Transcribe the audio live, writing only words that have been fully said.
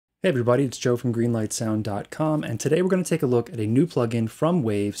Hey everybody, it's Joe from greenlightsound.com, and today we're going to take a look at a new plugin from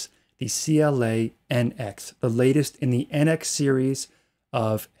Waves, the CLA NX, the latest in the NX series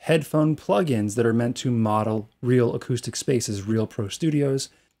of headphone plugins that are meant to model real acoustic spaces, real pro studios.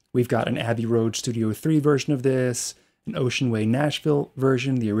 We've got an Abbey Road Studio 3 version of this, an Ocean Way Nashville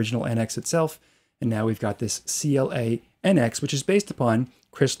version, the original NX itself, and now we've got this CLA NX, which is based upon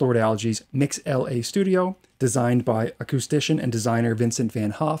Chris Lord-Alge's Mix-LA Studio, designed by acoustician and designer Vincent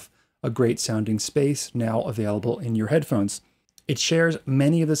Van Hoff, a great sounding space now available in your headphones. It shares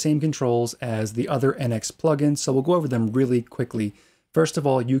many of the same controls as the other NX plugins, so we'll go over them really quickly. First of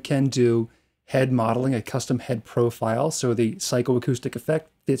all, you can do head modeling, a custom head profile, so the psychoacoustic effect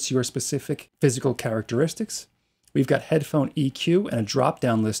fits your specific physical characteristics. We've got headphone EQ and a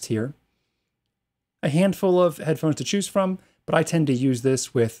drop-down list here. A handful of headphones to choose from, but I tend to use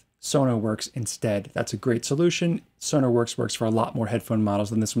this with Sonarworks instead. That's a great solution. Sonarworks works for a lot more headphone models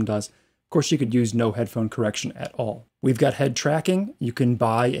than this one does. Of course, you could use no headphone correction at all. We've got head tracking. You can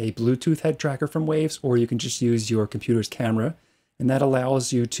buy a Bluetooth head tracker from Waves, or you can just use your computer's camera, and that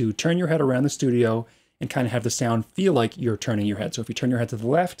allows you to turn your head around the studio and kind of have the sound feel like you're turning your head. So if you turn your head to the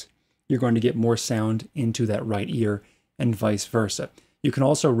left, you're going to get more sound into that right ear, and vice versa. You can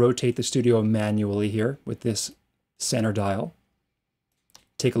also rotate the studio manually here with this center dial.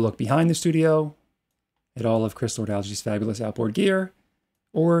 Take a look behind the studio at all of Chris Lord-Alge's fabulous outboard gear,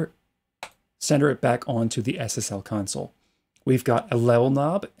 or center it back onto the SSL console. We've got a level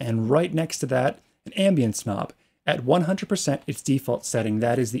knob, and right next to that, an ambience knob. At 100%, its default setting,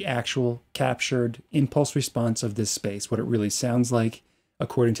 that is the actual captured impulse response of this space, what it really sounds like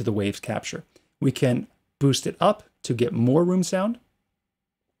according to the Waves capture. We can boost it up to get more room sound,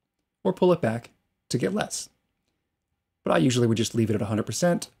 or pull it back to get less. But I usually would just leave it at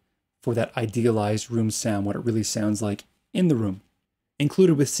 100% for that idealized room sound, what it really sounds like in the room.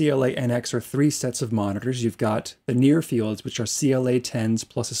 Included with CLA NX are 3 sets of monitors. You've got the near fields, which are CLA 10s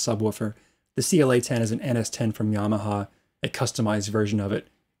plus a subwoofer. The CLA 10 is an NS10 from Yamaha, a customized version of it,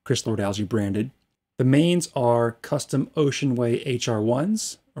 Chris Lord-Alge branded. The mains are custom Ocean Way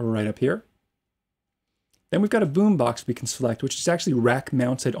HR1s, right up here. Then we've got a boombox we can select, which is actually rack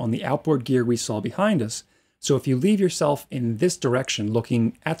mounted on the outboard gear we saw behind us. So if you leave yourself in this direction,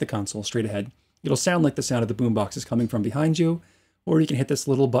 looking at the console straight ahead, it'll sound like the sound of the boombox is coming from behind you, or you can hit this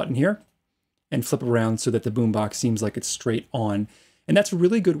little button here and flip around so that the boombox seems like it's straight on. And that's a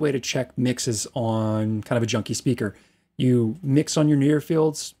really good way to check mixes on kind of a junky speaker. You mix on your near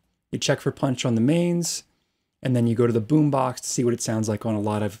fields, you check for punch on the mains, and then you go to the boombox to see what it sounds like on a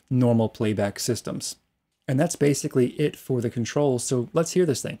lot of normal playback systems. And that's basically it for the controls. So let's hear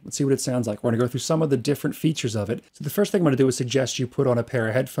this thing. Let's see what it sounds like. We're going to go through some of the different features of it. So the first thing I'm going to do is suggest you put on a pair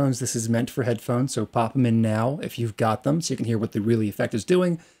of headphones. This is meant for headphones, so pop them in now if you've got them so you can hear what the really effect is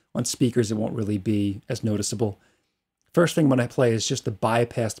doing. On speakers, it won't really be as noticeable. First thing I'm going to play is just the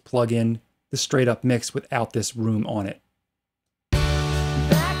bypassed plug-in, the straight up mix without this room on it.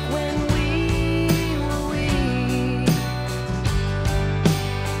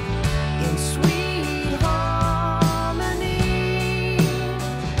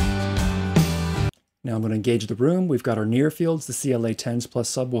 Now I'm going to engage the room. We've got our near fields, the CLA 10s plus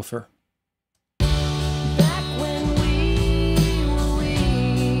subwoofer.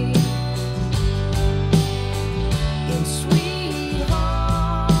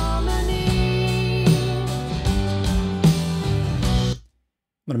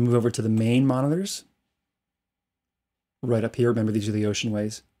 I'm going to move over to the main monitors. Right up here, remember these are the Ocean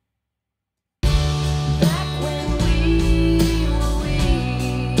Ways.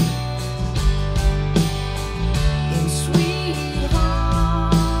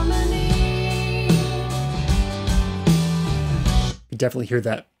 Definitely hear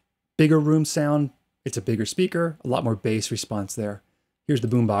that bigger room sound. It's a bigger speaker, a lot more bass response there. Here's the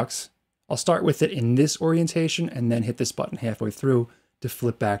boombox. I'll start with it in this orientation and then hit this button halfway through to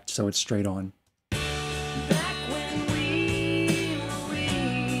flip back so it's straight on.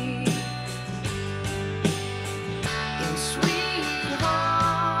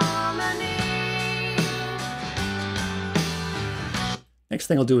 Next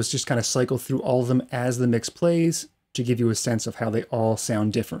thing I'll do is just kind of cycle through all of them as the mix plays, to give you a sense of how they all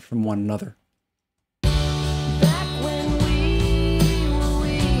sound different from one another.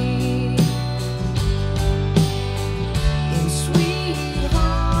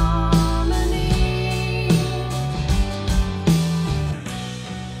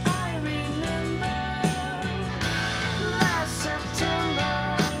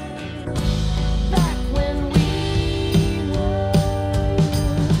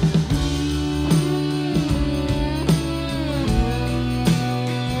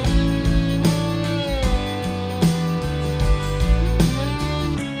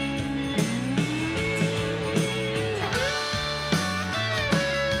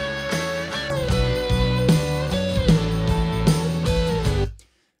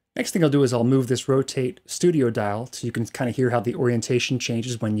 Next thing I'll do is I'll move this rotate studio dial so you can kind of hear how the orientation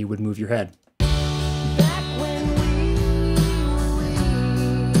changes when you would move your head.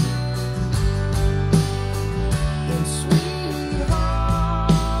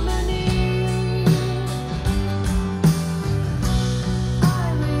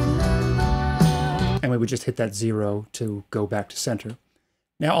 And we would just hit that 0 to go back to center.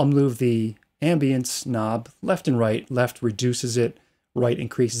 Now I'll move the ambience knob left and right. Left reduces it, right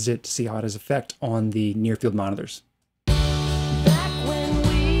increases it to see how it has effect on the near field monitors.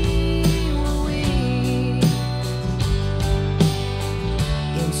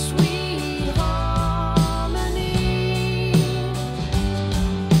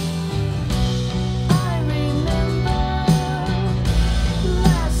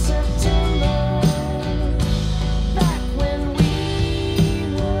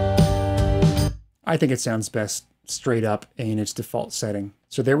 I think it sounds best straight up in its default setting.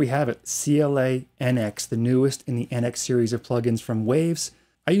 So there we have it, CLA NX, the newest in the NX series of plugins from Waves.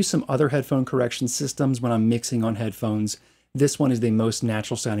 I use some other headphone correction systems when I'm mixing on headphones. This one is the most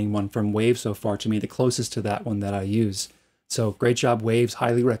natural sounding one from Waves so far to me, the closest to that one that I use. So great job, Waves,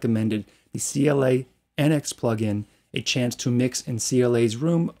 highly recommended. The CLA NX plugin, a chance to mix in CLA's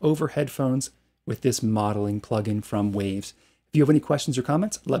room over headphones with this modeling plugin from Waves. If you have any questions or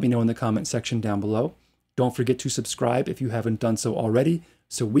comments, let me know in the comment section down below. Don't forget to subscribe if you haven't done so already,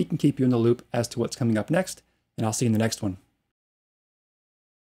 so we can keep you in the loop as to what's coming up next, and I'll see you in the next one.